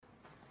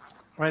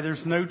All right,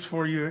 there's notes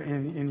for you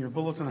in your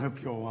bulletin. I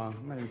hope you'll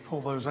maybe pull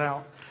those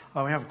out.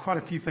 We have quite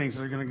a few things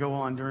that are going to go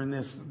on during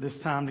this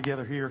time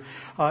together here.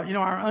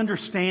 Our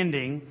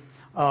understanding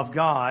of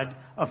God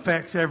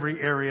affects every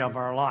area of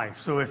our life.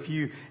 So if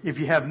you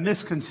have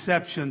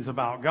misconceptions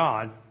about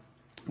God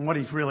and what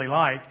He's really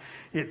like,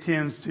 it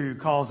tends to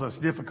cause us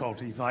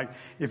difficulties. Like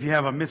if you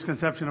have a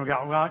misconception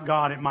about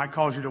God, it might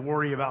cause you to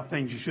worry about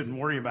things you shouldn't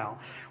worry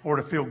about, or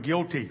to feel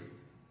guilty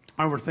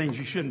over things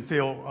you shouldn't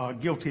feel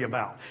guilty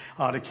about,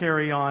 to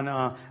carry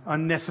on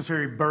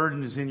unnecessary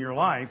burdens in your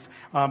life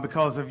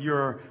because of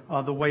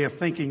the way of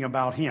thinking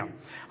about Him.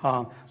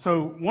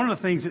 So one of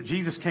the things that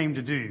Jesus came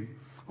to do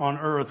on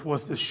earth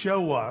was to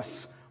show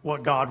us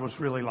what God was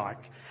really like.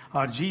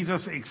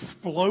 Jesus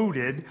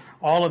exploded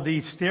all of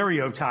these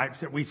stereotypes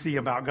that we see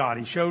about God.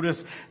 He showed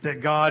us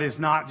that God is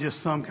not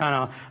just some kind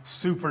of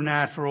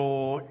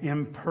supernatural,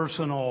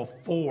 impersonal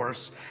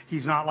force.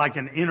 He's not like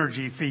an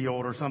energy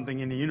field or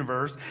something in the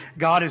universe.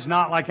 God is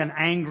not like an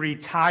angry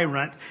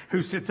tyrant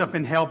who sits up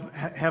in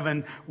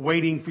heaven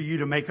waiting for you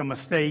to make a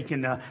mistake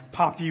and to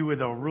pop you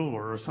with a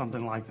ruler or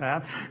something like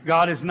that.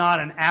 God is not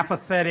an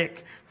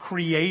apathetic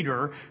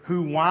creator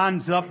who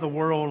winds up the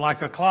world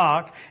like a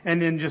clock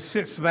and then just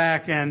sits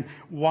back and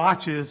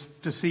watches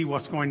to see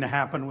what's going to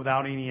happen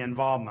without any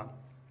involvement.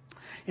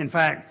 In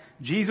fact,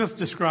 Jesus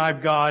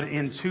described God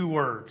in 2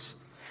 words.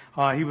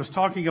 He was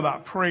talking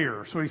about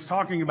prayer. So he's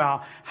talking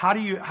about how do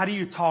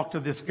you talk to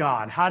this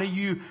God? How do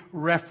you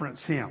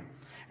reference Him?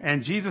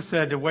 And Jesus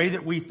said the way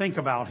that we think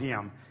about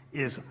Him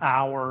is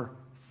our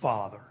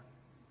Father.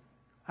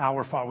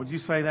 Our Father. Would you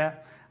say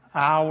that?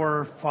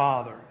 Our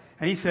Father.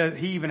 And he said,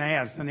 he even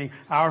adds,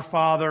 our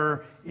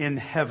Father in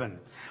heaven.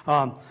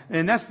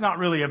 And that's not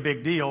really a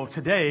big deal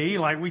today.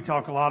 Like we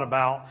talk a lot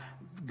about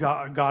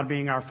God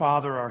being our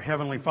Father, our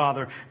Heavenly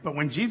Father. But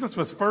when Jesus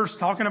was first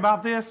talking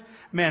about this,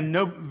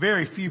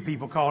 very few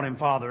people called Him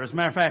Father. As a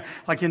matter of fact,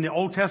 like in the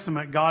Old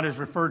Testament, God is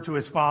referred to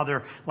as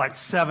Father like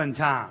 7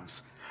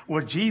 times.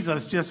 Well,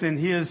 Jesus, just in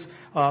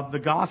the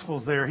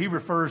Gospels there, He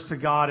refers to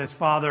God as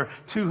Father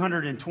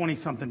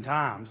 220-something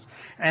times.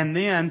 And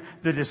then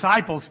the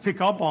disciples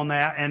pick up on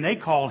that and they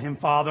call Him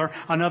Father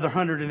another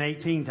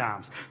 118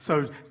 times.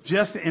 So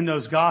just in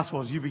those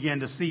Gospels, you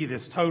begin to see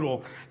this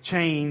total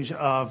change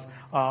of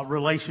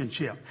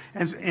relationship.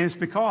 And it's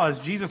because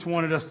Jesus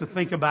wanted us to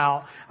think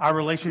about our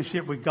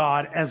relationship with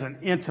God as an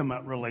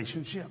intimate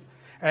relationship,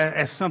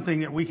 as something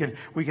that we could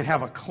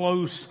have a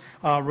close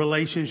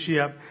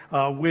relationship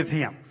with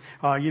Him.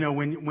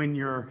 When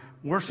you're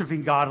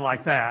worshiping God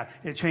like that,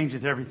 it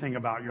changes everything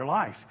about your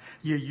life.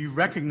 You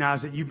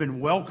recognize that you've been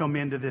welcomed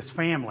into this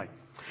family.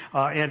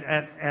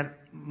 At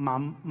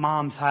my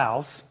mom's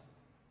house,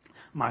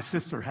 my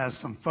sister has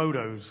some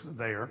photos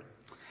there,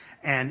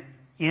 and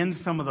in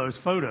some of those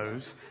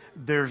photos,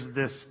 there's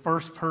this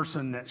first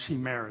person that she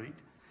married,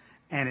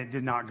 and it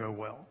did not go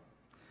well.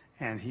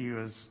 And he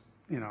was,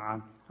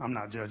 I'm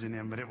not judging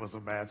him, but it was a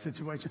bad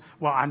situation.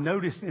 Well, I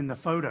noticed in the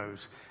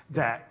photos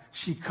that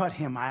she cut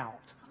him out.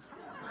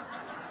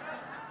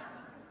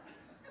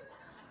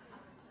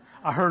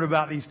 I heard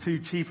about these 2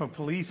 chief of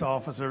police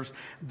officers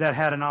that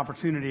had an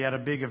opportunity at a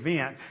big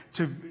event.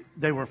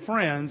 They were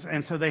friends,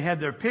 and so they had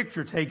their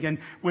picture taken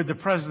with the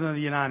President of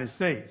the United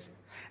States.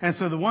 And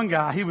so the one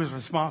guy, he was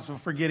responsible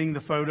for getting the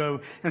photo.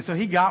 And so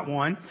he got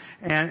one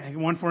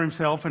for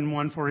himself and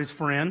one for his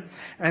friend.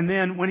 And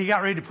then when he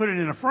got ready to put it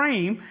in a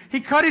frame,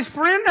 he cut his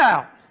friend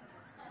out.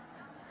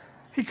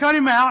 He cut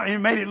him out and it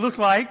made it look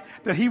like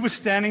that he was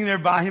standing there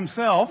by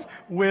himself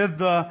with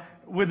the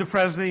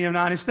President of the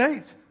United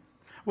States.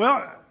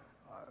 Well,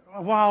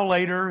 a while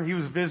later, he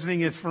was visiting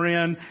his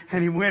friend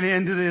and he went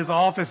into his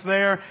office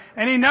there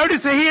and he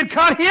noticed that he had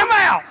cut him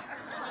out.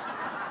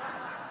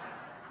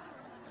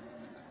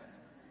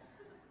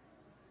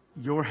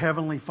 Your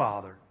Heavenly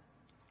Father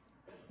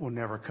will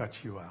never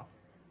cut you out.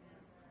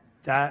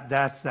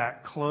 That's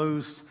that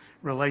close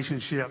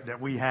relationship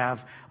that we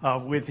have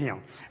with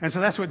Him. And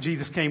so that's what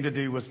Jesus came to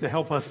do, was to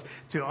help us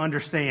to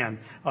understand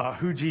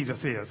who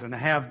Jesus is and to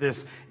have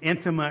this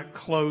intimate,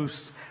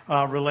 close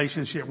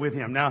relationship with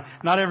Him. Now,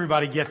 not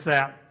everybody gets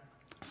that.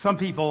 Some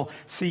people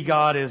see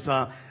God as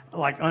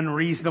like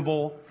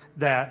unreasonable,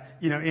 that,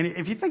 and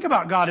if you think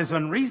about God as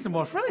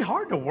unreasonable, it's really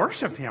hard to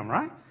worship Him,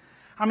 right?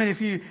 I mean,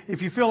 if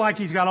you feel like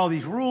He's got all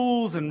these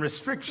rules and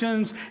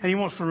restrictions and He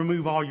wants to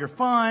remove all your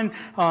fun,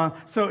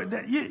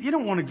 you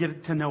don't want to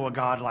get to know a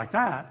God like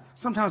that.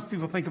 Sometimes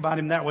people think about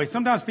Him that way.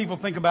 Sometimes people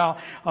think about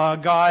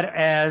God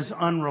as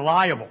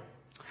unreliable.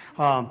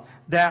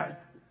 That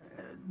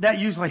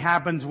usually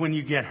happens when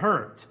you get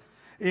hurt.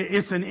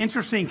 It's an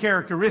interesting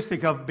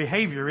characteristic of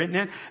behavior, isn't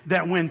it?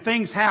 That when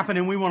things happen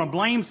and we want to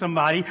blame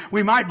somebody,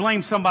 we might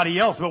blame somebody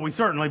else, but we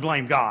certainly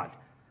blame God.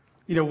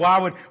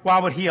 Why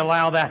would He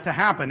allow that to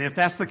happen? If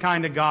that's the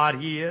kind of God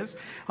He is,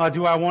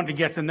 do I want to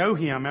get to know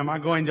Him? Am I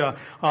going to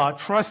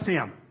trust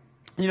Him?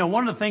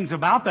 One of the things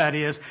about that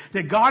is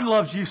that God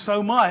loves you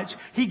so much,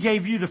 He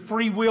gave you the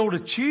free will to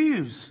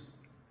choose.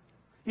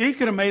 He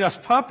could have made us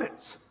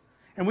puppets,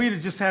 and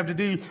we'd just have to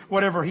do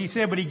whatever He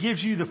said, but He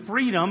gives you the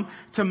freedom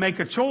to make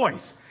a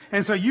choice.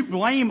 And so you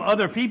blame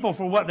other people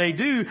for what they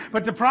do,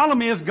 but the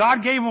problem is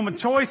God gave them a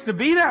choice to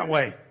be that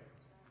way.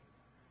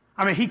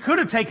 I mean, he could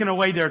have taken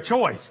away their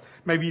choice.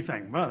 Maybe you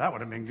think, well, that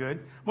would have been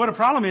good. Well, the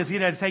problem is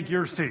he'd had to take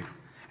yours too.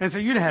 And so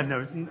you'd have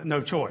had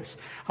no choice.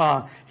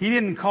 He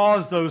didn't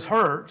cause those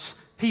hurts.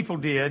 People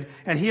did,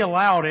 and he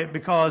allowed it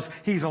because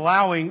he's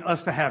allowing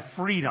us to have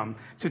freedom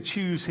to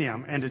choose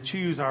him and to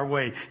choose our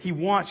way. He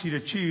wants you to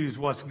choose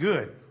what's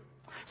good.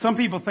 Some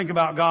people think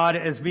about God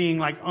as being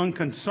like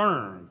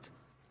unconcerned.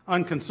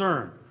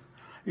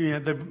 You know,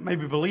 they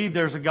maybe believe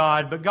there's a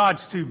God, but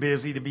God's too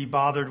busy to be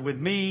bothered with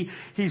me.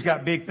 He's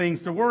got big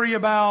things to worry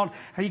about.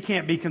 He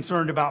can't be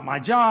concerned about my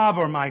job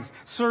or my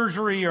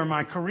surgery or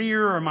my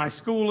career or my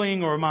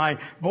schooling or my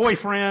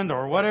boyfriend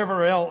or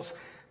whatever else.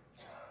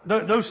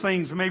 Those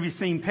things maybe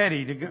seem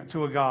petty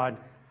to a God,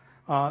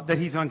 that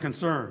he's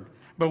unconcerned.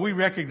 But we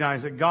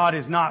recognize that God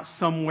is not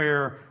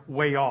somewhere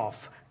way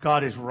off.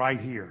 God is right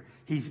here.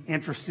 He's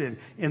interested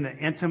in the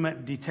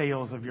intimate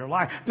details of your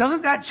life.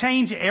 Doesn't that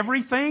change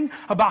everything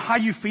about how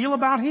you feel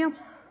about him?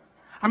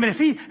 I mean,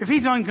 if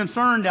he's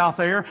unconcerned out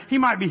there, he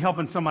might be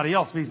helping somebody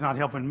else, but he's not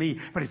helping me.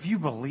 But if you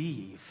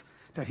believe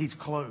that he's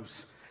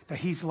close, that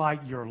he's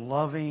like your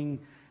loving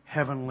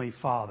heavenly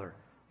Father,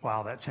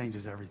 wow, that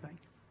changes everything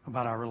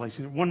about our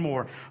relationship. One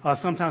more.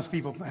 Sometimes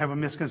people have a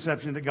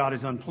misconception that God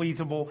is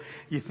unpleasable.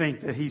 You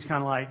think that he's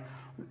kind of like,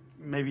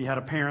 maybe you had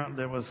a parent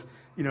that was,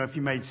 you know, if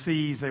you made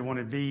C's, they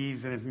wanted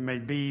B's, and if you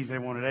made B's, they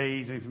wanted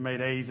A's, and if you made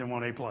A's, they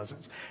wanted A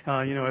pluses.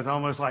 You know, it's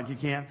almost like you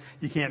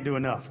can't do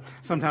enough.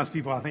 Sometimes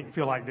people, I think,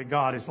 feel like that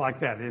God is like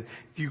that. If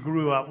you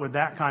grew up with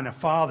that kind of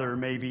father,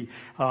 maybe,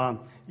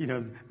 you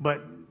know,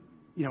 but,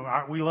 you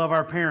know, we love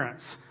our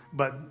parents,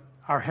 but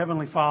our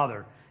Heavenly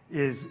Father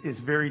is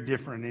very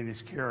different in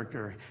his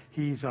character.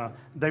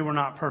 They were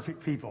not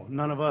perfect people.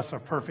 None of us are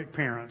perfect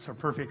parents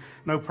or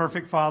no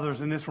perfect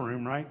fathers in this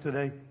room, right,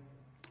 today?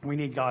 We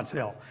need God's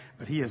help,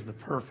 but he is the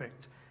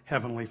perfect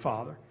Heavenly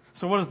Father.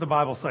 So what does the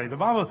Bible say? The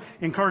Bible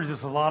encourages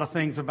us a lot of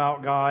things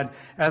about God.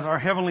 As our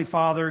Heavenly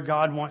Father,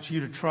 God wants you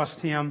to trust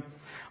him.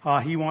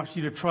 He wants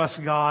you to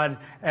trust God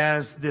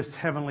as this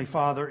Heavenly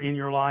Father in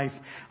your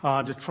life,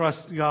 to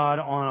trust God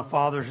on a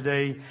Father's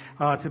Day,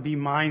 to be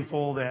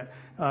mindful that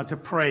to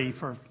pray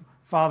for,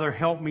 Father,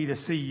 help me to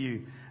see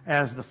you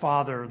as the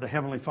Father, the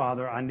Heavenly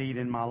Father I need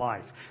in my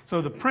life.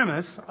 So the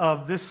premise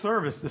of this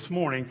service this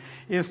morning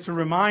is to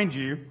remind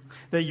you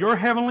that your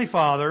Heavenly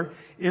Father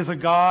is a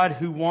God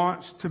who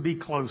wants to be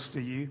close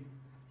to you.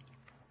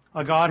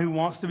 A God who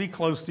wants to be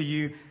close to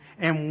you.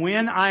 And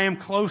when I am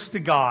close to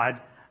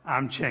God,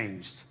 I'm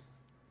changed.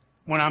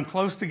 When I'm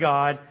close to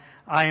God,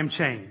 I am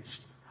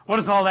changed. What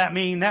does all that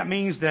mean? That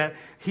means that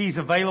he's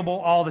available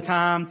all the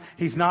time.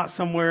 He's not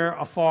somewhere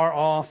afar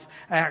off.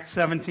 Acts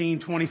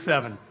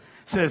 17:27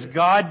 says,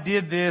 God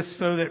did this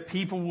so that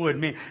people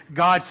would.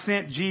 God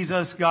sent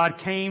Jesus. God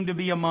came to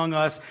be among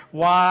us.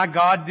 Why?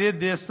 God did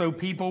this so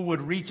people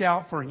would reach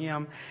out for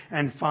him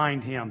and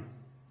find him,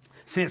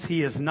 since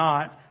he is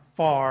not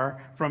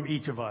far from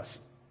each of us.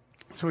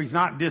 So he's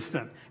not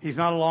distant. He's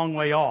not a long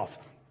way off.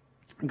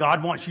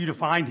 God wants you to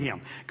find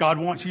him. God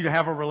wants you to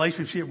have a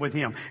relationship with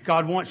him.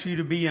 God wants you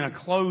to be in a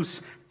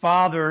close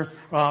father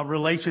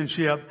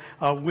relationship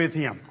with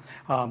him.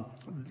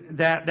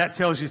 That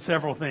tells you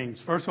several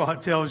things. First of all,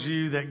 it tells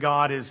you that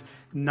God is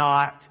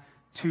not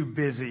too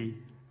busy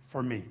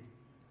for me.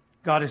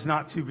 God is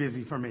not too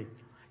busy for me.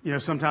 You know,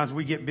 sometimes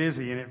we get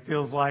busy and it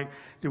feels like,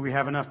 do we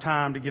have enough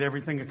time to get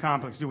everything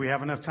accomplished? Do we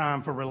have enough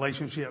time for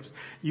relationships?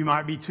 You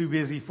might be too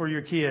busy for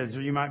your kids,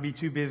 or you might be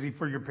too busy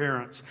for your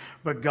parents,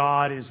 but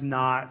God is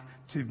not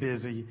too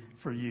busy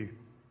for you.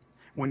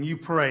 When you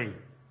pray,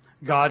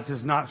 God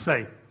does not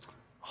say,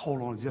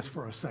 hold on just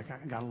for a second,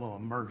 I got a little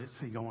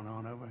emergency going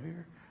on over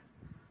here.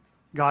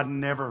 God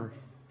never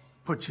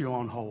puts you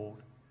on hold.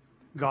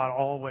 God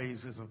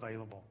always is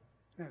available.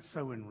 That's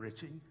so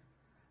enriching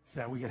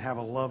that we could have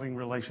a loving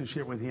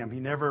relationship with him. He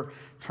never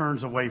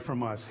turns away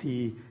from us.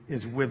 He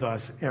is with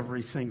us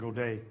every single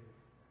day.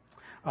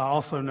 I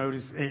also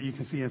notice, you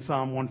can see in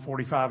Psalm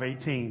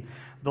 145:18,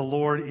 the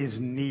Lord is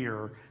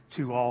near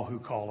to all who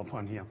call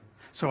upon him.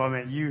 So, I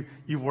mean,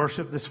 you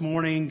worship this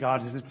morning.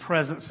 God's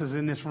presence is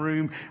in this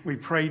room. We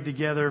prayed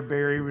together.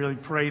 Barry really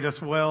prayed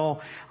us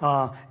well.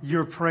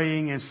 You're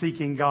praying and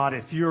seeking God.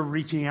 If you're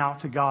reaching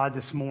out to God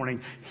this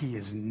morning, he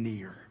is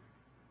near.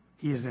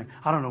 He is near.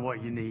 I don't know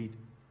what you need.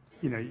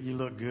 You know, you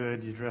look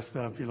good, you dressed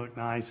up, you look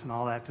nice and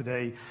all that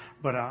today.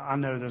 But I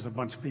know there's a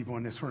bunch of people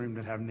in this room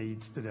that have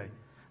needs today.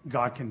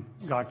 God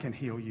can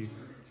heal you.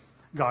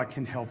 God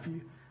can help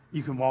you.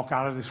 You can walk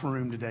out of this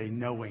room today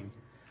knowing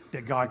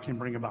that God can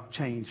bring about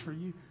change for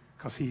you,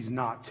 because he's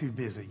not too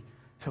busy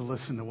to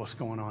listen to what's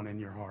going on in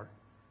your heart.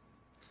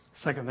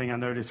 Second thing I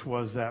noticed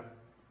was that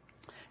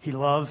he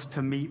loves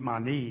to meet my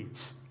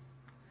needs.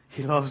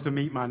 He loves to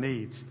meet my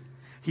needs.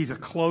 He's a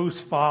close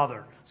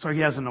father, so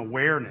he has an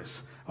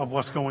awareness of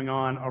what's going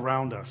on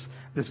around us.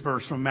 This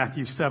verse from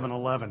Matthew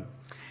 7:11.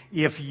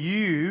 If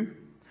you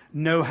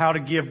know how to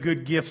give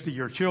good gifts to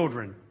your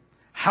children,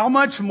 how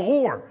much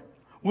more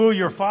will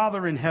your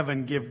Father in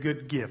heaven give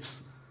good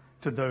gifts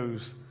to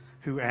those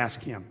who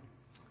ask him.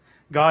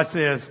 God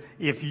says,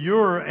 if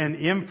you're an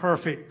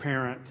imperfect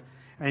parent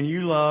and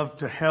you love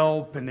to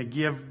help and to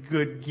give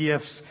good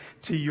gifts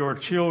to your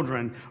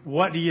children,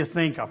 what do you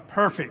think a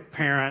perfect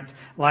parent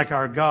like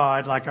our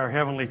God, like our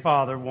Heavenly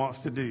Father, wants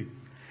to do?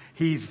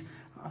 He's,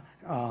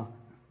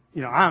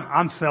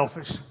 I'm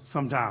selfish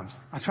sometimes.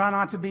 I try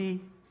not to be,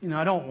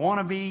 I don't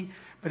want to be,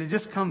 but it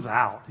just comes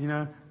out,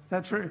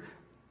 That's true.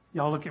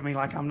 Y'all look at me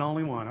like I'm the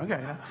only one.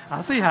 Okay,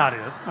 I see how it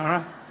is, all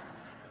right?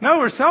 No,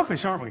 we're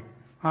selfish, aren't we?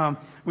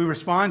 We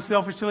respond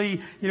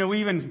selfishly. We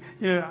even,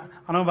 I don't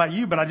know about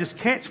you, but I just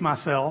catch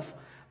myself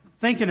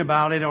thinking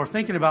about it or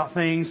thinking about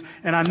things,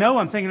 and I know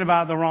I'm thinking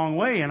about it the wrong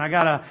way, and I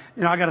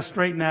gotta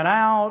straighten that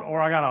out,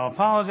 or I gotta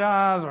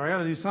apologize, or I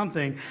gotta do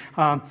something,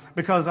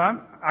 because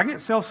I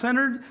get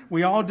self-centered.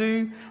 We all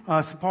do.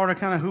 It's a part of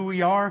kind of who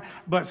we are.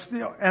 But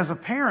still, as a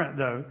parent,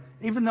 though,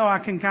 even though I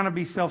can kind of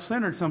be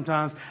self-centered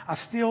sometimes, I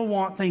still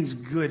want things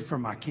good for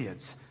my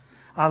kids.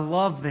 I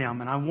love them,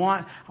 and I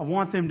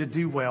want them to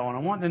do well, and I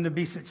want them to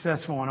be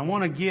successful, and I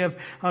want to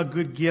give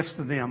good gifts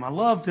to them. I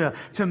love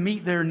to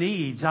meet their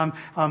needs. I'm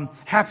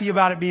happy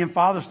about it being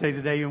Father's Day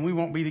today, and we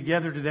won't be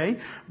together today,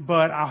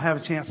 but I'll have a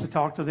chance to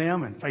talk to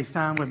them and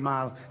FaceTime with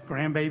my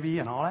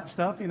grandbaby and all that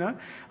stuff. We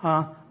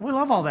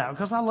love all that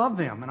because I love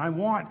them, and I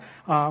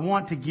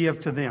want to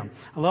give to them.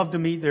 I love to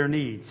meet their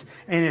needs.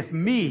 And if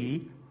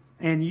me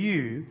and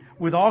you,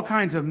 with all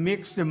kinds of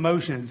mixed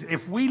emotions,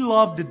 if we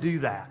love to do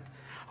that,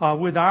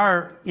 with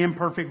our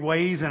imperfect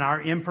ways and our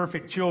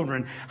imperfect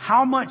children,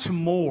 how much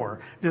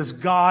more does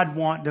God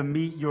want to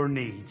meet your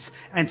needs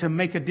and to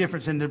make a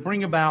difference and to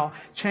bring about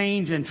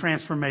change and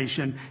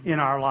transformation in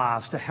our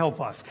lives to help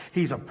us?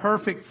 He's a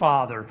perfect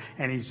Father,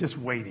 and He's just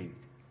waiting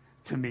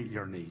to meet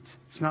your needs.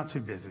 He's not too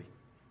busy.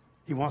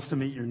 He wants to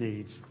meet your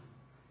needs.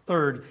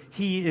 Third,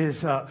 He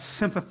is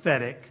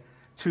sympathetic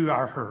to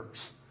our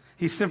hurts.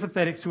 He's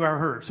sympathetic to our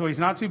hurts. So He's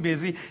not too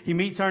busy. He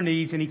meets our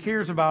needs, and He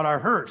cares about our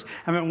hurts.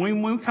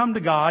 When we come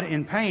to God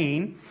in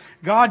pain,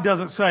 God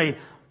doesn't say,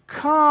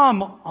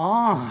 come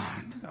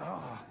on.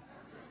 Oh,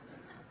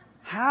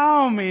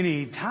 how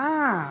many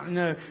times?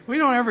 No, we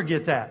don't ever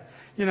get that.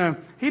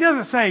 He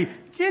doesn't say,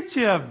 get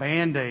you a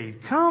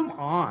Band-Aid. Come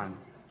on.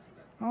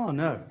 Oh,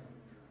 no.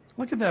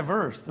 Look at that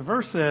verse. The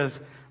verse says,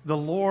 the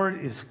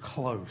Lord is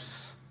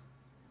close.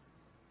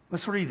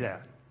 Let's read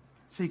that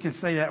so you can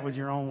say that with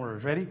your own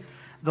words. Ready?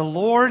 The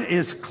Lord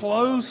is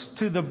close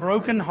to the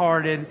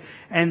brokenhearted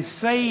and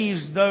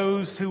saves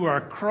those who are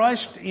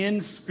crushed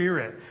in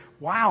spirit.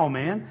 Wow,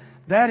 man.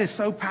 That is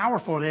so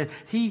powerful. That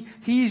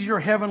He's your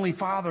Heavenly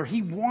Father.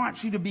 He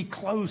wants you to be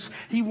close.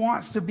 He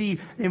wants to be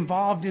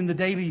involved in the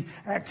daily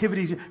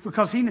activities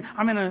because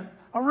I'm in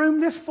a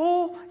room this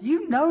full.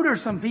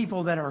 There's some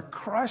people that are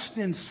crushed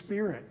in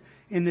spirit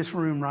in this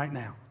room right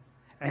now.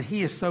 And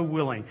He is so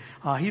willing.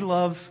 He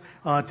loves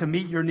to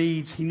meet your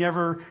needs. He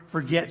never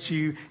forgets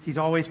you. He's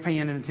always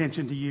paying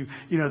attention to you.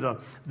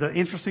 The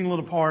interesting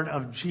little part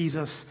of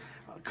Jesus'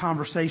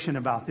 conversation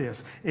about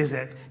this is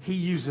that He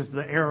uses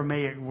the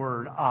Aramaic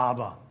word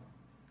Abba.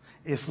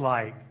 It's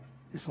like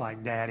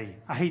daddy.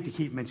 I hate to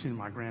keep mentioning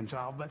my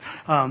grandchild, but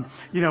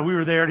we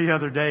were there the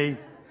other day,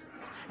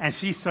 and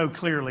she so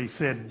clearly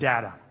said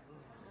dada.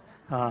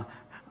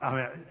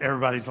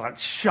 Everybody's like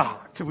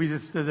shocked. We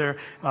just stood there,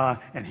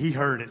 and he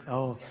heard it.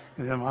 Oh,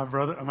 and then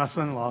my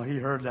son-in-law, he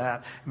heard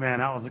that. Man,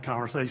 that was the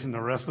conversation the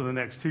rest of the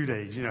next 2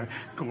 days,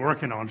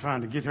 working on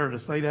trying to get her to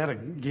say that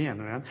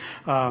again,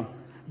 man.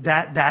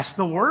 That's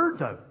the word,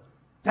 though.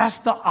 That's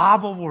the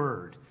Abba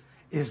word,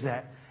 is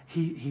that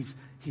he's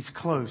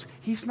close.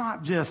 He's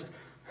not just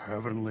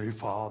Heavenly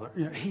Father.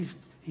 He's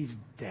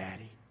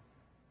Daddy,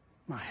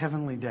 my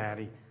Heavenly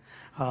Daddy.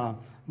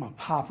 My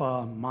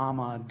papa,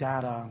 mama,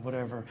 dada,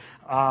 whatever.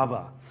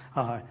 Abba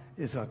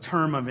is a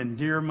term of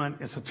endearment.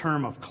 It's a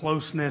term of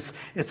closeness.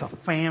 It's a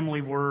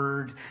family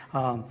word.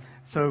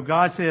 So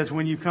God says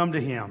when you come to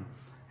Him,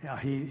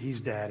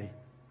 He's Daddy.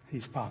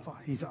 He's Papa.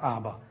 He's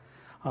Abba.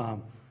 I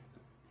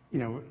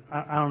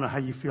don't know how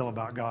you feel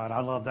about God.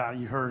 I love that.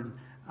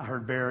 I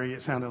heard Barry.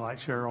 It sounded like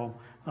Cheryl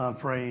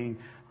praying,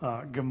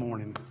 good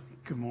morning.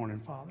 Good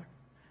morning, Father.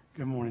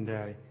 Good morning,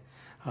 Daddy.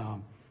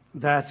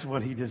 That's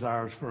what He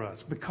desires for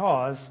us.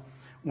 Because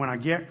when I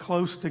get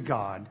close to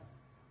God,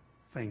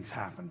 things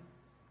happen.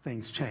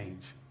 Things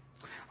change.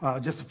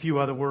 Just a few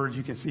other words.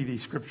 You can see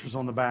these scriptures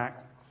on the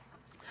back.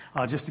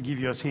 Just to give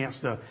you a chance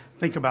to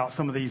think about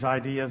some of these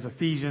ideas.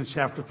 Ephesians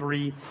chapter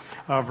 3,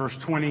 verse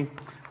 20.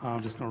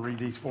 I'm just going to read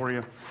these for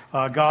you.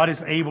 God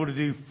is able to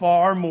do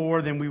far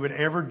more than we would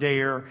ever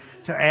dare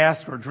to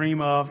ask or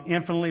dream of,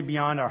 infinitely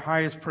beyond our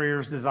highest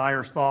prayers,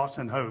 desires, thoughts,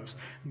 and hopes.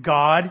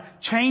 God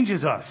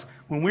changes us.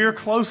 When we're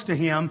close to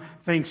Him,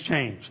 things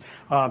change.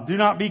 Do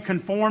not be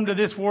conformed to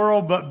this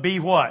world, but be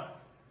what?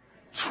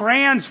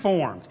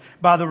 Transformed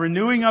by the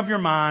renewing of your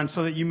mind,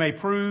 so that you may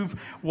prove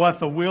what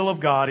the will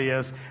of God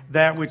is,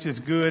 that which is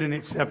good and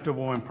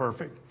acceptable and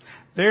perfect.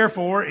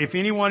 Therefore, if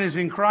anyone is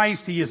in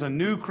Christ, he is a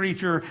new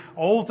creature.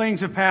 Old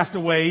things have passed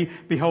away.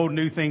 Behold,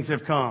 new things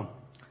have come.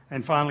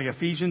 And finally,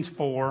 Ephesians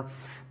 4.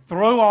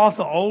 Throw off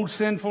the old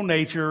sinful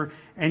nature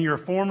and your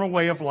former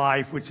way of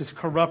life, which is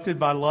corrupted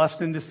by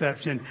lust and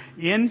deception.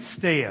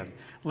 Instead,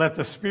 let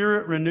the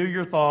Spirit renew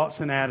your thoughts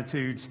and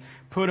attitudes.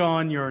 Put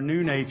on your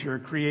new nature,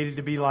 created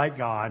to be like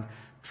God,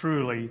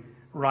 truly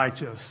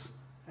righteous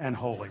and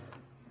holy.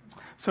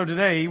 So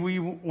today, we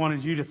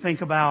wanted you to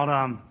think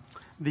about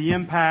the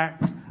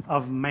impact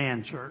of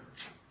Man Church.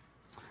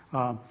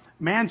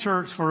 Man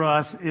Church for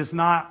us is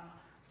not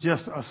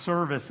just a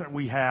service that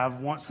we have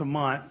once a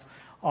month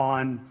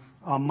on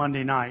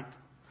Monday night.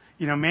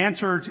 You know, Man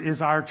Church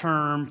is our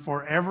term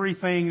for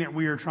everything that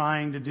we are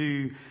trying to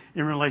do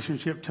in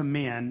relationship to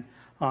men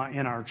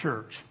in our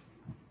church.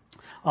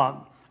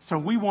 So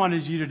we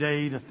wanted you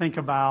today to think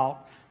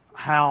about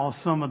how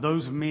some of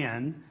those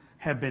men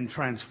have been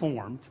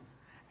transformed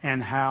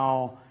and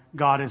how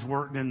God has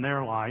worked in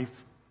their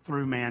life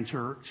through Man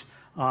Church,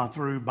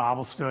 through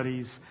Bible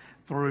studies,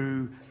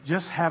 through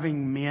just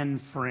having men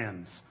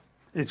friends.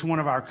 It's one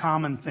of our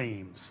common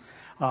themes.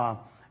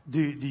 Do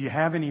you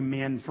have any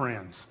men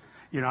friends?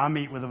 You know, I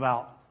meet with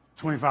about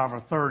 25 or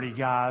 30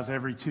 guys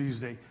every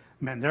Tuesday.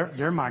 Man,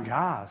 they're my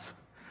guys.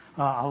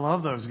 I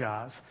love those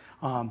guys.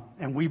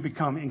 And we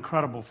become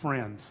incredible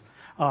friends.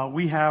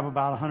 We have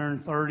about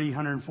 130,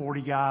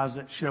 140 guys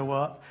that show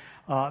up.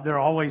 They're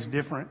always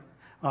different.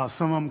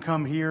 Some of them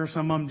come here.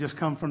 Some of them just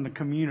come from the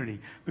community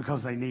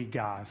because they need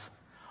guys.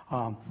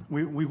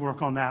 We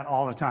work on that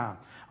all the time.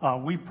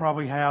 We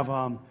probably have,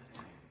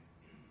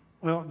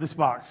 well, this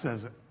box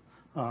says it.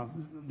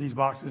 These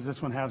boxes,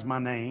 this one has my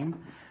name,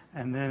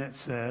 and then it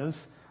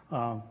says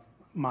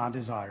my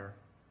desire.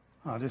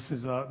 This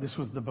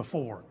was the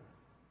before,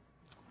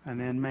 and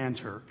then Man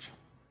Church,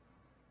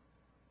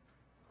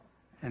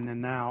 and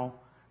then now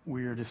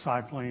we are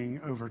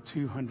discipling over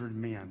 200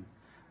 men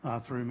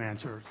through Man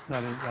Church.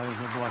 That is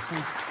a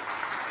blessing.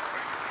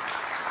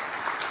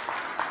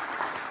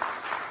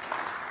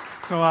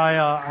 So I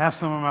have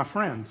some of my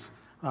friends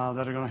that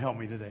are going to help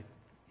me today.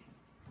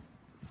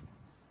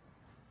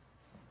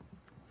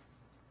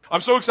 I'm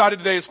so excited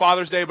today is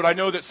Father's Day, but I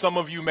know that some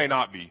of you may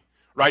not be,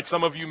 right?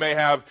 Some of you may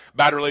have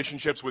bad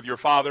relationships with your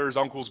fathers,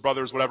 uncles,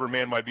 brothers, whatever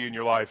man might be in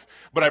your life.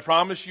 But I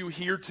promise you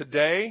here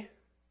today,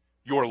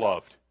 you're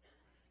loved.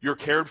 You're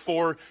cared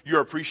for.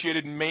 You're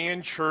appreciated.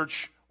 Man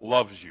Church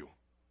loves you.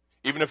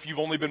 Even if you've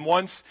only been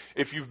once,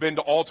 if you've been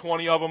to all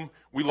 20 of them,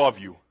 we love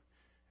you.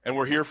 And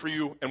we're here for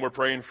you, and we're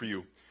praying for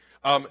you.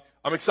 I'm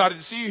excited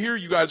to see you here.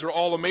 You guys are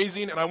all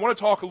amazing. And I want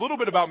to talk a little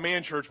bit about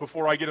Man Church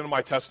before I get into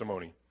my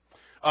testimony.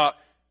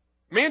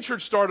 Man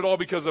Church started all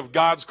because of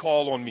God's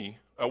call on me.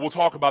 We'll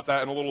talk about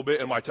that in a little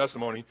bit in my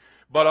testimony.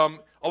 But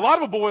a lot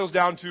of it boils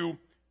down to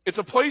it's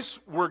a place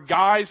where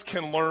guys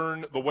can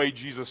learn the way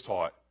Jesus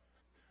taught.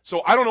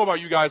 So I don't know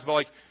about you guys, but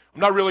I'm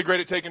not really great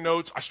at taking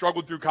notes. I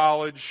struggled through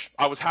college.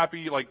 I was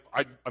happy.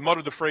 I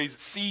muttered the phrase,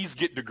 C's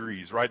get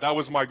degrees, right? That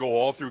was my goal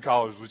all through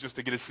college, was just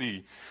to get a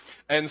C.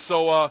 And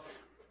so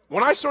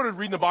when I started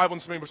reading the Bible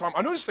and spending time,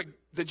 I noticed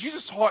that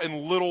Jesus taught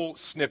in little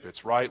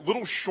snippets, right?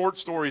 Little short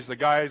stories. The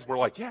guys were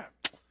like, yeah,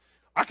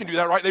 I can do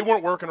that, right? They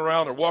weren't working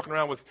around or walking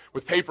around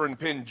with paper and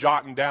pen,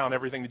 jotting down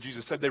everything that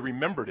Jesus said. They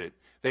remembered it.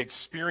 They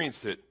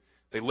experienced it.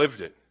 They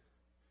lived it.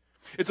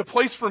 It's a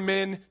place for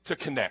men to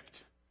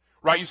connect,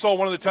 right? You saw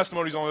one of the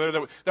testimonies on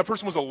there. That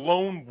person was a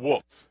lone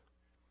wolf,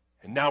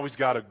 and now he's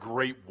got a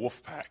great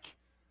wolf pack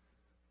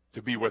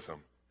to be with him.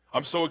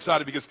 I'm so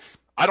excited because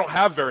I don't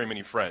have very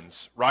many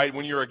friends, right?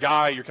 When you're a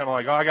guy, you're kind of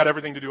like, oh, I got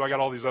everything to do. I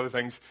got all these other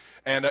things.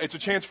 And it's a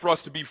chance for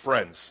us to be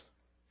friends.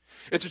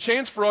 It's a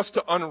chance for us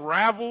to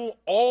unravel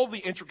all the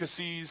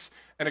intricacies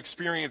and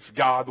experience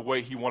God the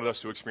way he wanted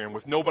us to experience,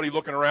 with nobody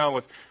looking around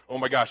with, oh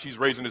my gosh, he's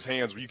raising his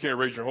hands. Well, you can't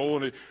raise your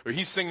whole, or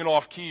he's singing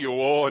off key.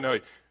 Oh, no.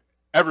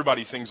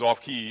 Everybody sings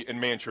off key in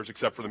Man Church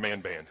except for the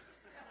man band.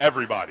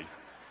 Everybody.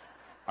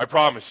 I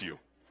promise you.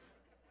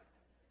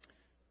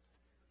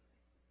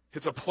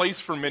 It's a place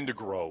for men to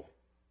grow.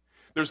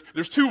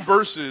 There's two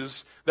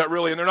verses that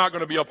really, and they're not going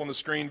to be up on the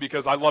screen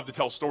because I love to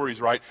tell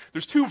stories, right?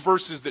 There's two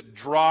verses that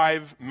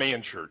drive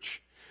Man Church.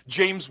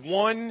 James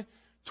 1,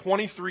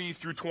 23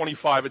 through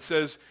 25, it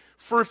says,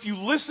 for if you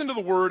listen to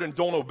the word and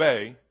don't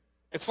obey,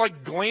 it's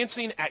like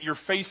glancing at your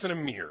face in a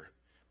mirror.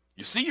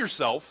 You see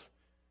yourself,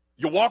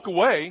 you walk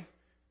away,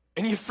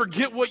 and you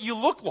forget what you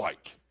look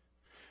like.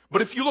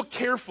 But if you look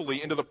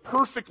carefully into the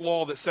perfect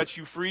law that sets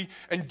you free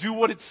and do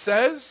what it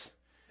says,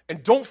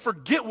 and don't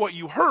forget what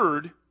you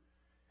heard,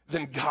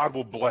 then God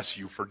will bless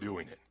you for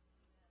doing it.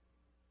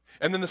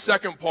 And then the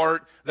second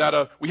part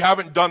that we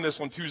haven't done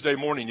this on Tuesday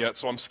morning yet,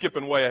 so I'm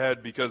skipping way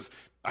ahead because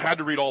I had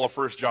to read all of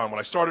 1 John. When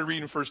I started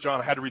reading 1 John,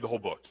 I had to read the whole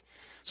book.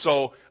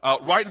 So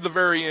right at the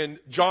very end,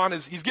 John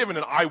he's given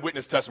an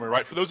eyewitness testimony,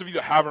 right? For those of you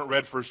that haven't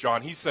read 1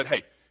 John, he said,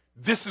 hey,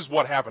 this is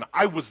what happened.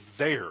 I was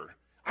there.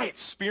 I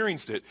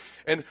experienced it.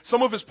 And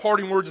some of his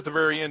parting words at the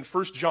very end,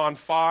 1 John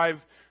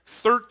 5,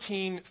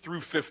 13 through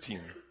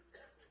 15.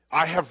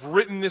 I have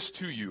written this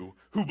to you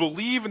who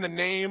believe in the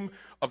name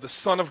of the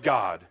Son of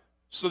God,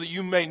 so that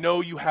you may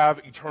know you have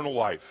eternal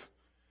life.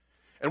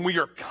 And we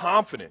are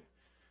confident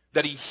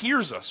that he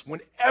hears us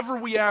whenever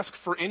we ask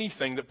for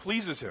anything that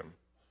pleases him.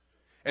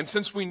 And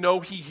since we know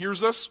he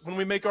hears us when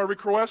we make our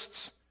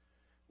requests,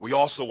 we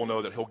also will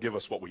know that he'll give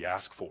us what we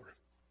ask for.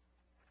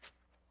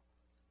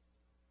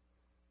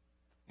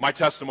 My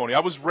testimony. I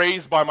was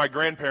raised by my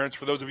grandparents,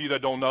 for those of you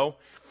that don't know.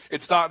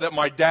 It's not that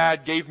my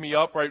dad gave me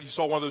up, right? You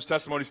saw one of those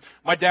testimonies.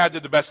 My dad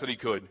did the best that he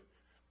could.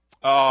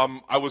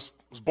 I was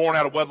born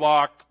out of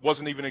wedlock,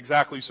 wasn't even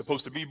exactly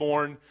supposed to be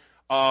born.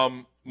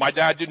 My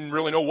dad didn't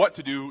really know what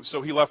to do,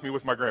 so he left me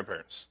with my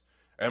grandparents.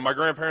 And my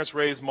grandparents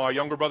raised my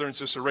younger brother and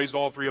sister, raised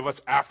all three of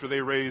us after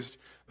they raised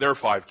their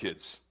 5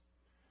 kids.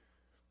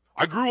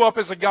 I grew up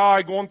as a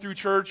guy going through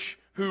church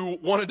who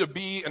wanted to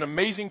be an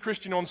amazing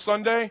Christian on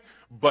Sunday,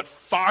 but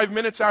 5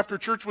 minutes after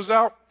church was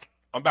out,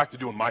 I'm back to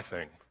doing my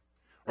thing.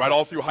 Right,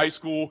 all through high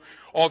school,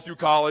 all through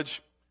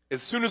college.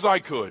 As soon as I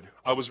could,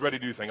 I was ready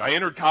to do things. I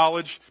entered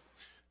college,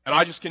 and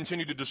I just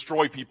continued to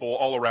destroy people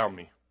all around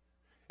me.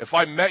 If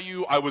I met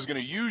you, I was going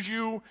to use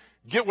you,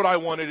 get what I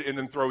wanted, and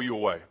then throw you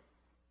away.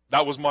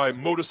 That was my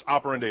modus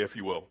operandi, if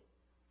you will.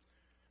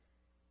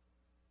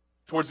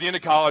 Towards the end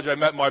of college, I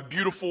met my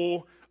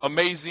beautiful,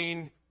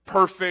 amazing,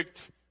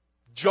 perfect,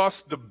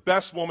 just the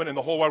best woman in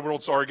the whole wide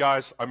world. Sorry,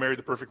 guys, I married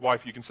the perfect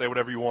wife. You can say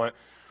whatever you want.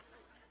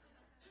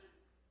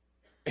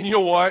 And you know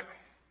what?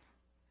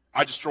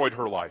 I destroyed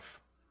her life.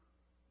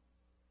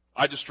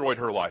 I destroyed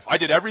her life. I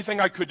did everything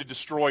I could to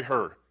destroy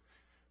her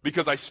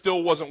because I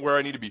still wasn't where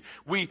I needed to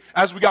be.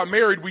 As we got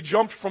married, we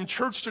jumped from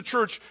church to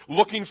church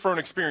looking for an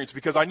experience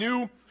because I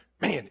knew,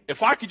 man,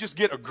 if I could just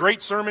get a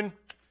great sermon,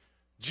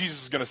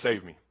 Jesus is going to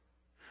save me.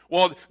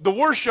 Well, the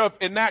worship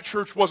in that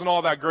church wasn't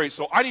all that great,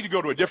 so I need to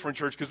go to a different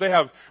church because they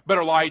have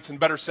better lights and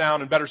better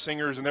sound and better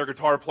singers, and their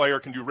guitar player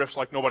can do riffs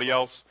like nobody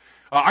else.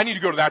 I need to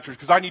go to that church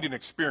because I need an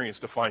experience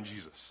to find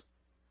Jesus.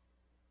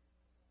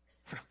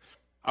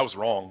 I was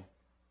wrong.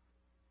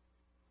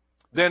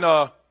 Then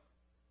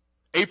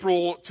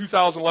April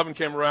 2011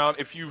 came around.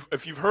 If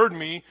you've heard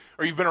me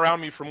or you've been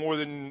around me for more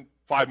than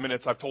 5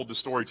 minutes, I've told this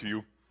story to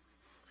you.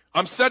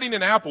 I'm sitting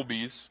in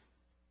Applebee's,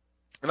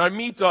 and I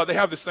meet, they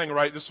have this thing,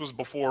 right? This was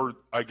before,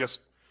 I guess,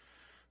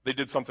 they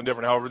did something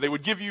different. However, they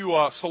would give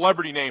you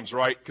celebrity names,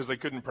 right? Because they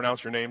couldn't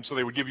pronounce your name, so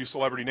they would give you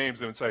celebrity names.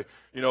 They would say,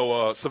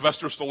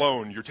 Sylvester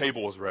Stallone, your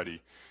table is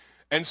ready.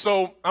 And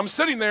so I'm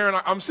sitting there,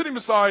 and I'm sitting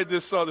beside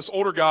this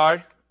older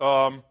guy,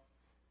 and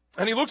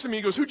he looks at me,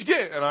 he goes, "Who'd you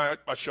get?" And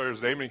I show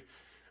his name, and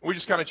we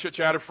just kind of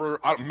chit-chatted for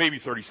maybe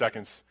 30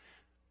 seconds.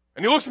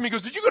 And he looks at me, he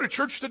goes, "Did you go to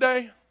church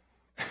today?"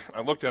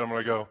 I looked at him, and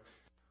I go,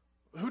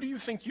 "Who do you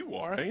think you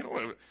are?"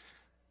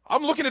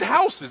 I'm looking at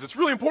houses. It's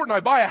really important I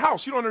buy a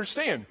house. You don't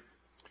understand.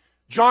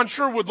 John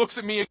Sherwood looks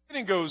at me again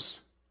and goes,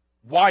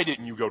 "Why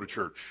didn't you go to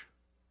church?"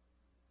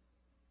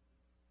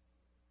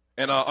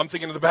 And I'm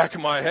thinking in the back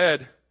of my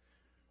head,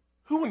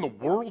 who in the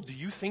world do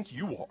you think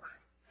you are?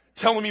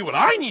 Telling me what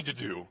I need to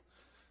do.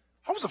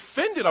 I was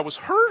offended. I was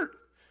hurt.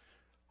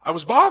 I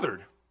was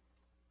bothered.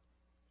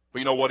 But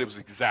you know what? It was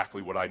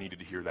exactly what I needed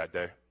to hear that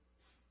day.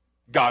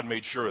 God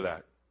made sure of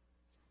that.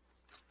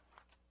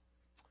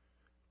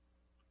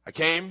 I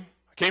came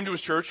to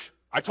his church.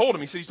 I told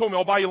him, he told me,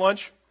 "I'll buy you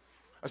lunch."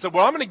 I said,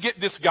 "Well, I'm going to get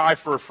this guy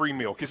for a free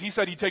meal," because he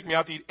said he'd take me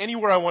out to eat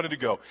anywhere I wanted to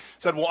go. I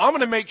said, "Well, I'm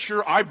going to make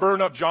sure I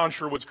burn up John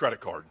Sherwood's credit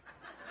card.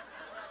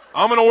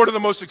 I'm going to order the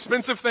most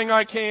expensive thing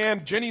I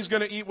can. Jenny's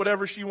going to eat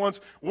whatever she wants.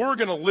 We're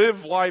going to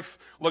live life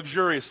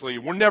luxuriously.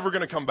 We're never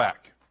going to come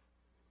back."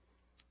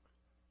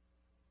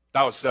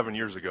 That was 7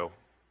 years ago,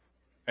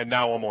 and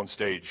now I'm on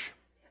stage.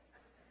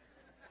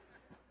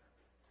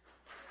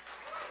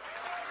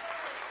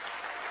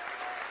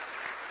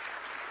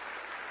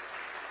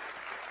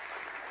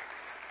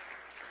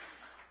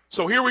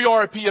 So here we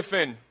are at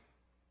PFN.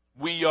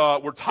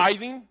 We're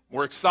tithing.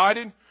 We're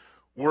excited.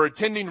 We're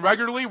attending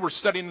regularly. We're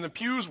sitting in the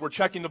pews. We're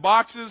checking the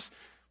boxes.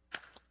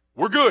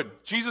 We're good.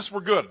 Jesus, we're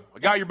good. I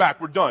got your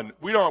back. We're done.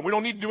 We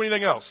don't need to do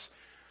anything else.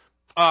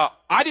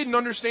 I didn't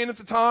understand at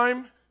the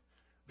time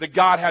that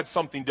God had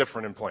something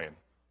different in plan.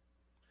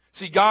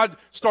 See, God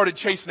started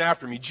chasing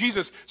after me.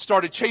 Jesus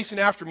started chasing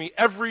after me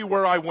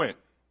everywhere I went.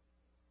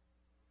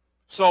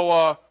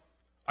 So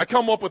I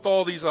come up with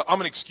all these,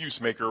 I'm an excuse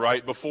maker,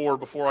 right?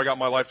 Before I got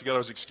my life together, I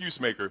was an excuse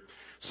maker.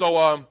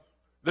 So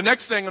the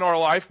next thing in our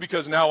life,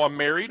 because now I'm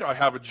married, I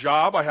have a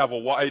job, I have a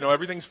wife,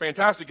 everything's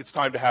fantastic, it's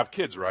time to have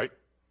kids, right?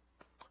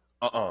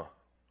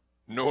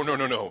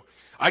 No.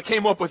 I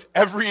came up with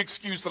every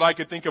excuse that I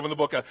could think of in the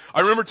book. I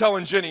remember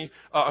telling Jenny,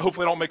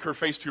 hopefully I don't make her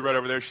face too red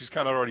over there, she's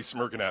kind of already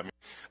smirking at me.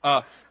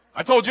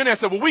 I told Jenny, I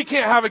said, "Well, we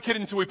can't have a kid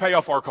until we pay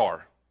off our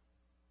car."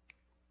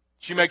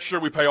 She makes sure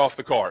we pay off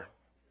the car.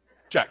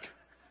 Check.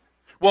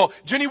 "Well,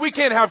 Jenny, we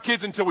can't have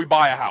kids until we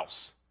buy a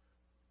house."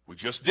 We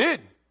just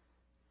did.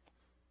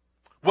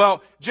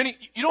 "Well, Jenny,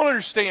 you don't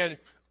understand.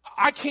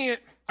 I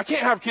can't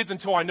have kids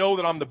until I know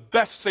that I'm the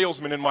best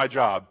salesman in my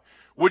job."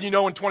 Wouldn't you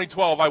know, in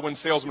 2012, I won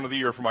Salesman of the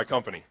Year for my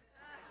company.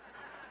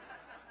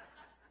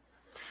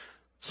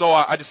 So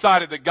I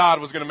decided that God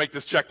was going to make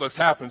this checklist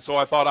happen. So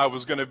I thought I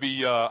was going to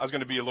be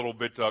a little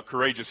bit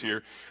courageous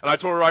here. And I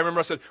told her,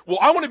 I said, "Well,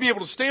 I want to be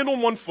able to stand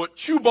on one foot,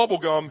 chew bubble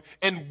gum,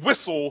 and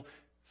whistle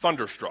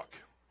Thunderstruck."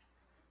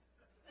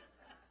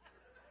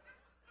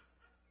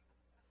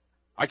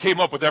 I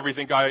came up with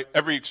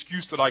every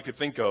excuse that I could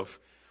think of,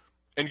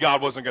 and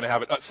God wasn't going to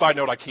have it. Side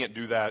note, I can't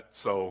do that.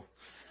 So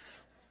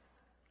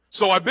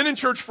I've been in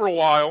church for a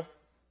while,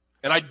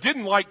 and I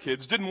didn't like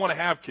kids, didn't want to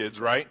have kids,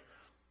 right?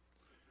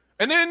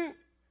 And then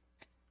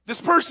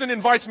this person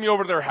invites me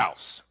over to their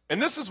house.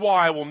 And this is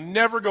why I will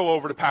never go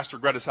over to Pastor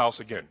Greta's house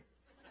again.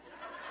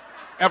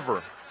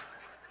 Ever.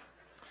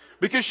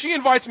 Because she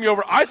invites me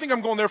over. I think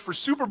I'm going there for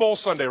Super Bowl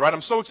Sunday, right?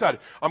 I'm so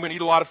excited. I'm going to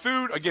eat a lot of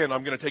food. Again,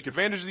 I'm going to take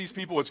advantage of these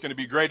people. It's going to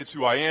be great. It's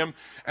who I am.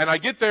 And I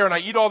get there and I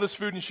eat all this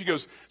food, and she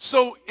goes,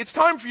 so it's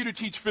time for you to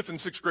teach 5th and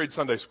 6th grade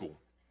Sunday school.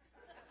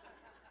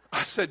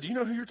 I said, do you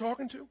know who you're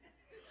talking to?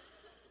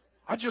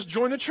 I just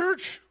joined the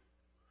church.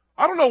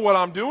 I don't know what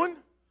I'm doing.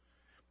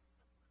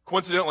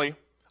 Coincidentally,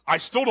 I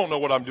still don't know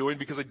what I'm doing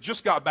because I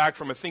just got back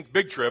from a Think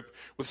Big trip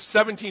with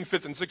 17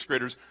 5th and 6th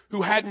graders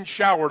who hadn't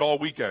showered all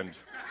weekend.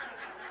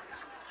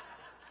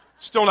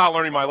 Still not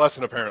learning my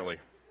lesson, apparently.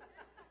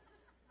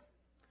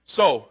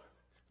 So,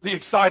 the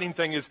exciting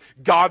thing is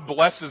God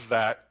blesses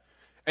that.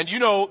 And you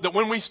know that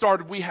when we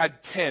started, we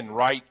had 10,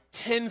 right?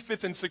 10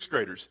 5th and 6th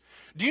graders.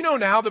 Do you know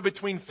now that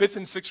between 5th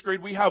and 6th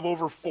grade, we have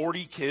over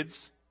 40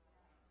 kids?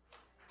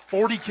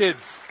 40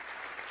 kids.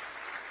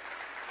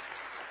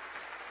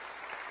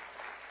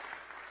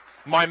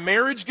 My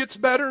marriage gets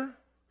better,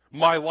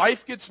 my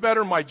life gets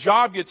better, my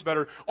job gets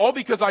better, all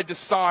because I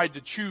decide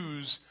to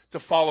choose to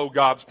follow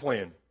God's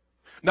plan.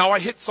 Now, I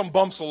hit some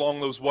bumps along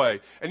those way.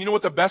 And you know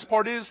what the best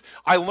part is?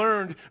 I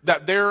learned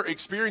that their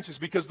experiences,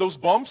 because those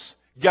bumps,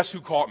 guess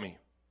who caught me?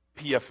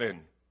 PFN.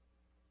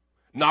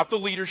 Not the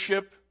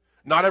leadership,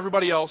 not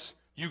everybody else,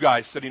 you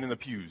guys sitting in the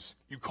pews.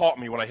 You caught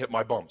me when I hit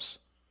my bumps.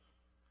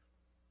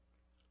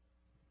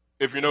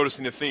 If you're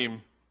noticing the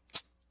theme,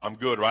 I'm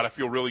good, right? I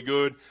feel really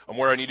good. I'm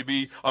where I need to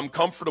be. I'm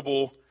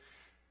comfortable.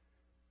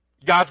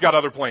 God's got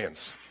other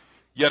plans.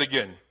 Yet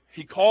again,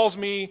 he calls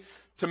me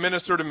to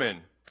minister to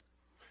men.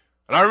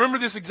 And I remember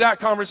this exact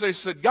conversation. I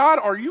said, God,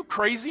 are you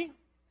crazy?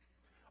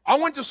 I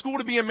went to school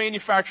to be a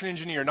manufacturing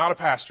engineer, not a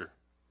pastor.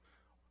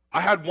 I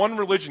had one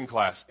religion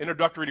class,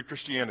 Introductory to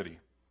Christianity.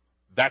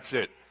 That's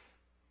it.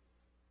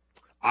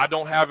 I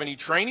don't have any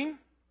training.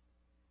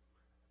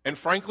 And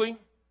frankly,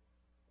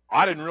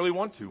 I didn't really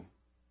want to.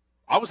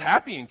 I was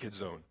happy in Kids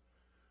Zone.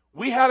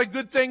 We had a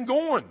good thing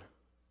going.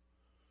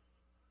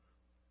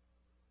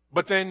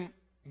 But then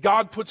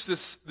God puts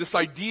this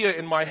idea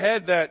in my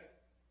head that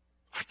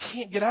I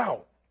can't get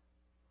out.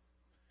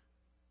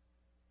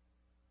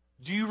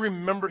 Do you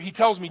remember? He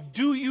tells me,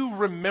 do you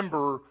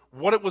remember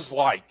what it was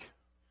like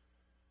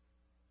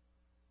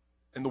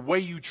and the way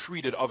you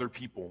treated other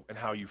people and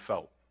how you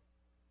felt?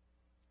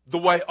 The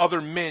way other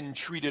men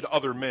treated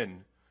other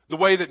men. The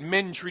way that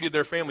men treated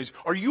their families.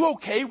 Are you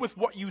okay with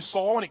what you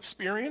saw and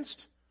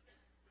experienced?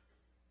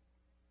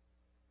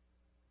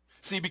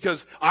 See,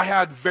 because I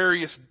had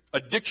various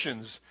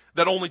addictions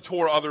that only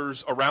tore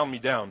others around me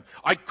down.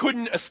 I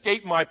couldn't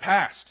escape my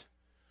past.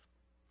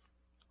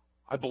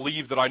 I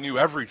believed that I knew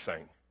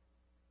everything.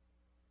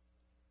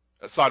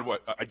 Aside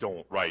what I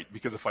don't, right?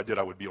 Because if I did,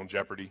 I would be on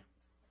Jeopardy.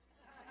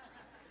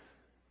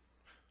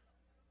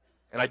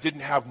 And I didn't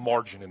have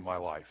margin in my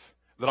life.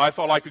 That I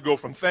thought I could go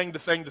from thing to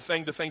thing to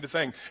thing to thing to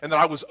thing, and that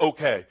I was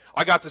okay.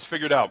 I got this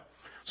figured out.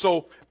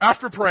 So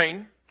after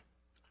praying,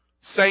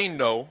 saying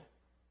no,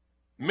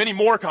 many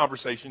more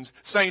conversations,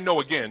 saying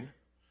no again,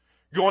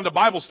 going to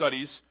Bible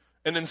studies,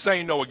 and then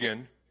saying no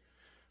again,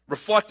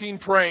 reflecting,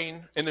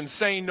 praying, and then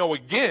saying no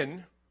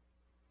again,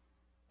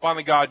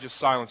 finally God just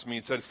silenced me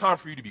and said, it's time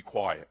for you to be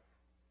quiet.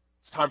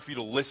 It's time for you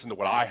to listen to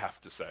what I have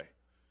to say.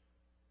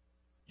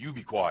 You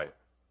be quiet.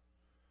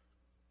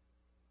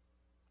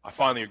 I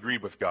finally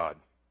agreed with God.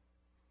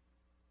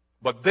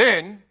 But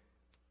then,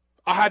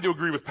 I had to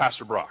agree with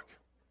Pastor Brock.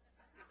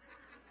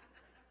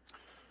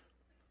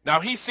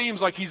 Now, he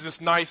seems like he's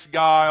this nice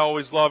guy,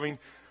 always loving.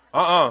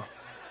 Now,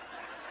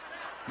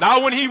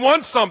 when he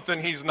wants something,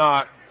 he's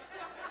not.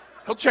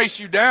 He'll chase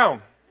you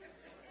down.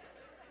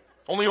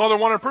 Only other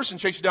one person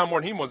chased you down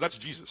more than he was. That's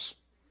Jesus.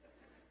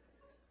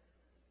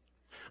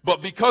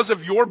 But because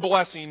of your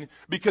blessing,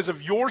 because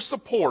of your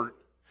support,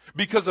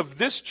 because of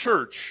this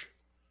church,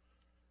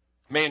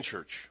 Man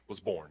Church was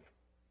born.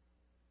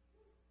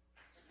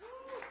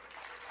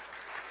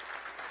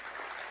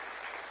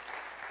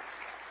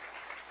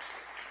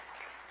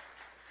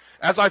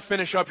 As I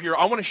finish up here,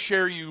 I want to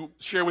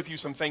share with you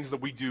some things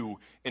that we do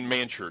in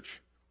Man Church.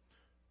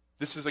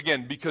 This is,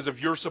 again, because of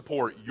your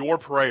support, your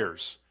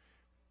prayers.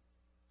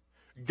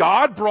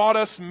 God brought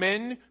us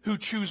men who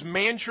choose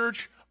Man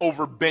Church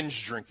over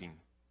binge drinking.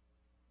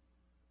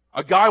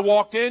 A guy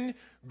walked in,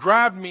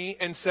 grabbed me,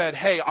 and said,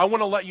 hey, I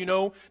want to let you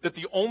know that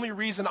the only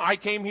reason I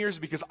came here is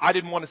because I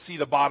didn't want to see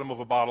the bottom of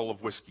a bottle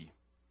of whiskey.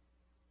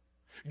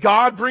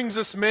 God brings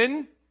us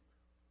men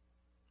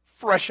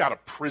fresh out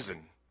of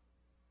prison.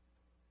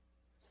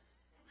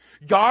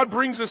 God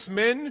brings us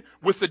men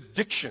with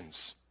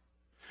addictions.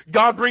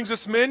 God brings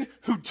us men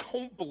who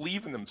don't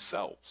believe in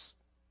themselves.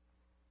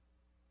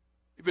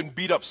 They've been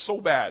beat up so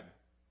bad.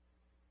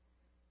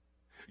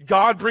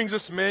 God brings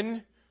us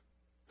men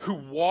who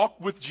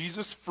walk with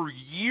Jesus for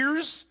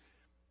years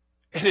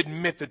and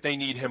admit that they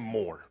need him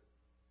more.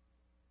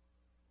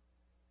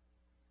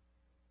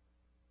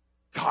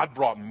 God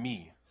brought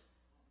me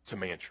to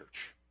Man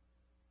Church.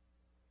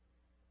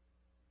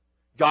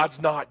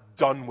 God's not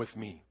done with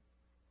me.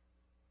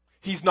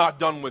 He's not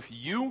done with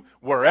you,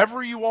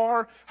 wherever you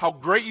are, how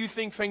great you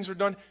think things are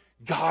done.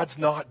 God's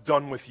not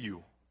done with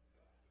you.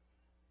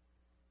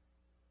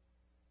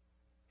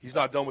 He's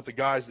not done with the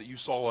guys that you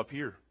saw up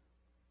here.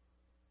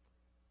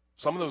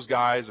 Some of those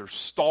guys are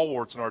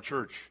stalwarts in our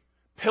church,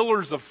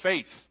 pillars of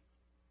faith,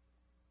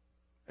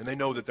 and they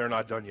know that they're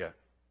not done yet.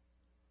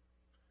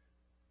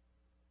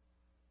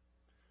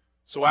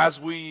 So as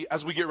we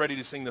get ready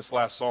to sing this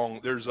last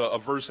song, there's a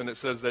verse, and it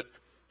says that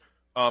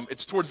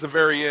it's towards the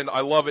very end.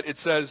 I love it. It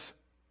says,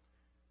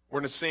 we're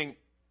going to sing,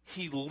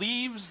 he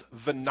leaves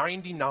the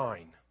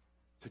 99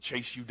 to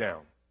chase you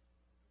down.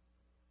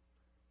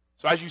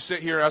 So as you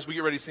sit here, as we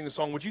get ready to sing the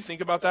song, would you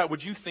think about that?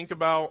 Would you think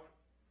about,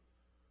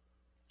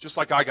 just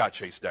like I got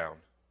chased down,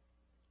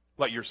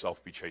 let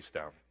yourself be chased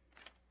down.